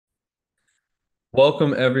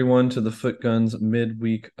Welcome everyone to the Foot Guns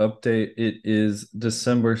midweek update. It is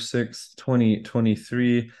December 6th,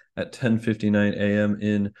 2023 at 10:59 a.m.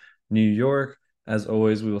 in New York. As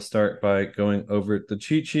always, we will start by going over the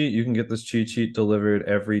cheat sheet. You can get this cheat sheet delivered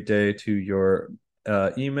every day to your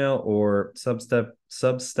email or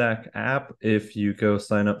Substack app if you go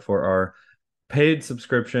sign up for our paid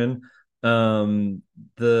subscription. Um,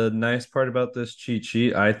 the nice part about this cheat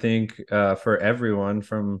sheet, I think, for everyone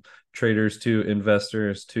from traders to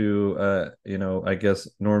investors to I guess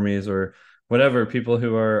normies or whatever, people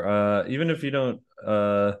who are even if you don't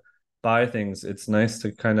buy things, it's nice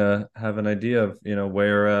to kind of have an idea of,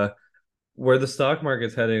 where the stock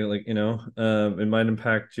market's heading. It might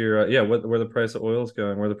impact your where the price of oil is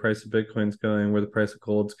going, where the price of Bitcoin's going, where the price of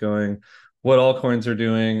gold's going, what all coins are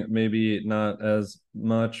doing. Maybe not as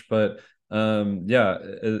much, but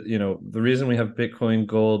the reason we have Bitcoin,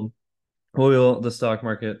 gold, oil, the stock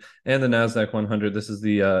market, and the Nasdaq 100. This is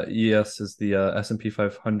the ES is the S&P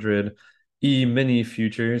 500 mini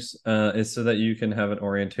futures, is so that you can have an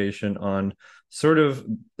orientation on sort of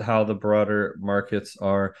how the broader markets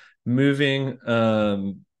are moving.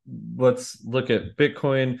 Let's look at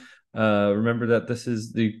Bitcoin. Remember that this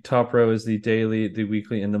is the top row is the daily, the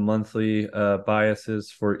weekly, and the monthly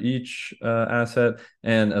biases for each asset,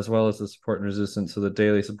 and as well as the support and resistance. So the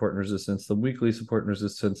daily support and resistance, the weekly support and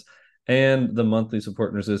resistance, and the monthly support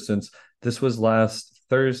and resistance. This was last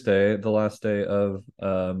Thursday, the last day of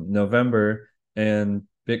November, and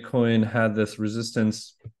Bitcoin had this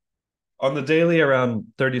resistance on the daily around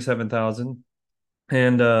 37,000,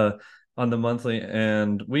 and on the monthly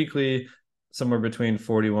and weekly somewhere between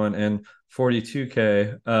 41 and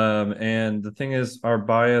 42K. And the thing is, our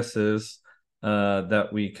biases that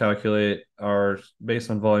we calculate are based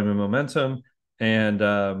on volume and momentum,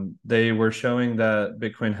 and they were showing that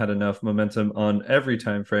Bitcoin had enough momentum on every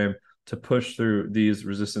time frame to push through these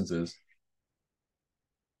resistances.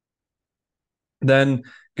 Then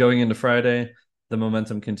going into Friday, the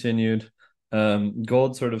momentum continued.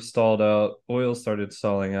 Gold sort of stalled out. Oil started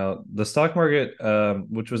stalling out. The stock market,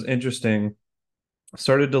 which was interesting,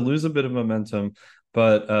 started to lose a bit of momentum,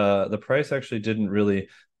 but the price actually didn't really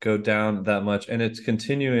go down that much, and it's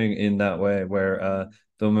continuing in that way where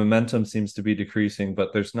the momentum seems to be decreasing,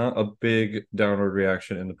 but there's not a big downward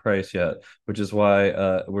reaction in the price yet, which is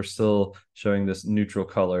why we're still showing this neutral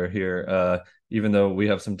color here, even though we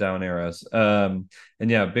have some down arrows. And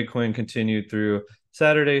yeah, Bitcoin continued through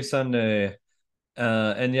Saturday, Sunday,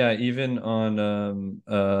 and yeah, even on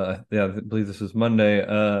I believe this was Monday,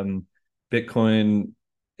 Bitcoin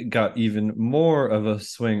got even more of a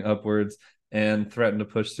swing upwards and threatened to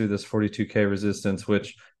push through this 42K resistance,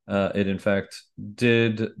 which it in fact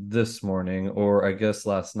did this morning, or I guess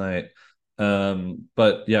last night.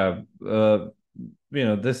 But yeah,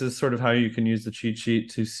 this is sort of how you can use the cheat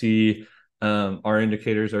sheet to see, our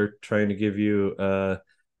indicators are trying to give you our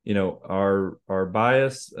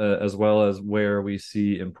bias, as well as where we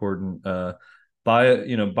see important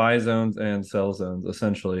buy zones and sell zones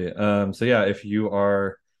essentially. So yeah, if you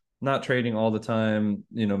are not trading all the time,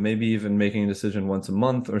 maybe even making a decision once a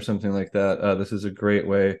month or something like that, this is a great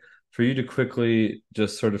way for you to quickly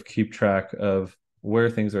just sort of keep track of where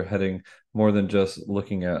things are heading, more than just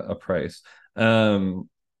looking at a price. There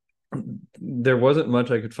wasn't much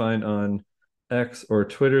I could find on X or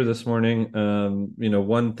Twitter this morning.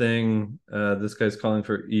 One thing, this guy's calling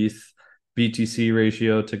for ETH BTC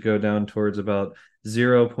ratio to go down towards about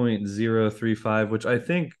 0.035, which I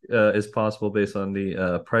think is possible based on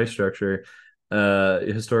the price structure,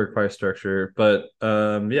 historic price structure. But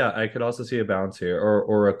yeah, I could also see a bounce here,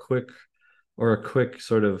 or a quick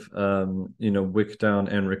sort of wick down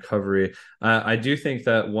and recovery. I do think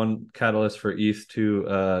that one catalyst for ETH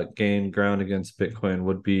to gain ground against Bitcoin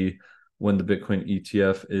would be when the Bitcoin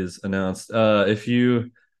ETF is announced. If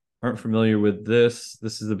you aren't familiar with this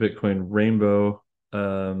is the Bitcoin rainbow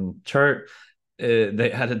chart.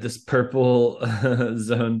 They added this purple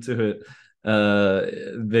zone to it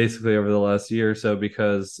basically over the last year or so,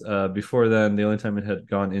 because before then the only time it had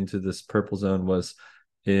gone into this purple zone was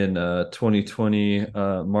in 2020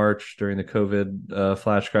 March, during the COVID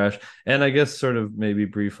flash crash, and I guess sort of maybe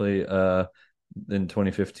briefly in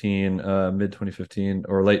 2015, mid 2015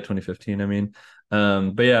 or late 2015, I mean.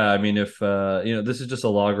 But yeah, I mean, if this is just a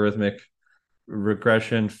logarithmic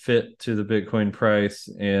regression fit to the Bitcoin price,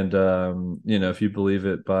 and if you believe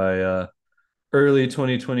it, by early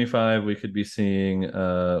 2025 we could be seeing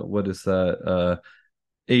what is that,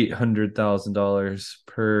 $800,000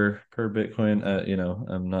 per Bitcoin.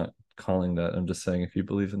 I'm not calling that. I'm just saying, if you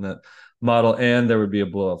believe in that model, and there would be a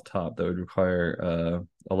blow off top that would require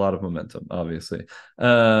a lot of momentum, obviously.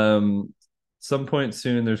 some point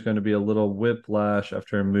soon there's going to be a little whiplash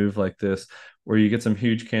after a move like this where you get some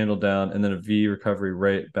huge candle down and then a V recovery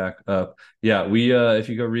right back up. Yeah, we if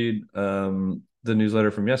you go read the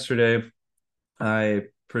newsletter from yesterday, I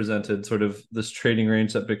presented sort of this trading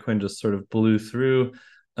range that Bitcoin just sort of blew through.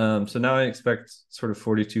 So now I expect sort of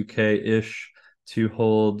 42K-ish to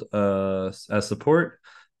hold as support.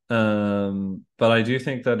 But I do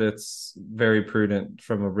think that it's very prudent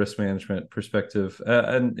from a risk management perspective,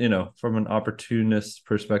 and from an opportunist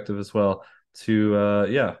perspective as well, to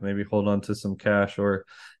yeah, maybe hold on to some cash or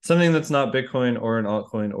something that's not Bitcoin or an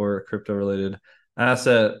altcoin or crypto related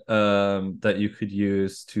asset that you could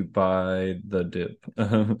use to buy the dip.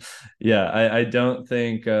 Yeah, I don't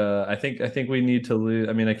think I think we need to lose.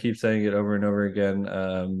 I mean, I keep saying it over and over again,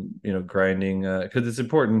 grinding because it's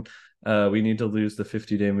important. We need to lose the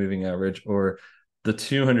 50-day moving average or the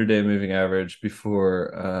 200-day moving average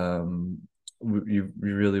before you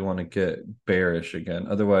really want to get bearish again.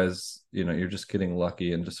 Otherwise, you're just getting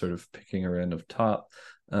lucky and just sort of picking a random top.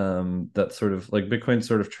 That's sort of like Bitcoin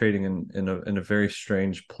sort of trading in a very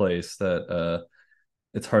strange place that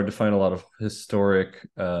it's hard to find a lot of historic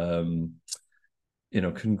congruence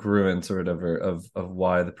or whatever of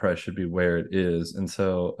why the price should be where it is. And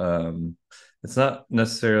so it's not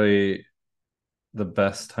necessarily the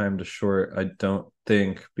best time to short, I don't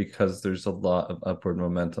think, because there's a lot of upward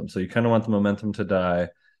momentum. So you kind of want the momentum to die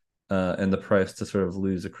and the price to sort of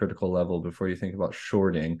lose a critical level before you think about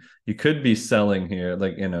shorting. You could be selling here,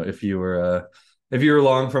 like, if you were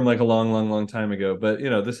long from like a long, long, long time ago. But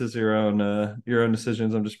this is your own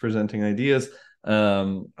decisions. I'm just presenting ideas.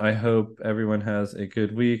 I hope everyone has a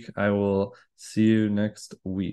good week. I will see you next week.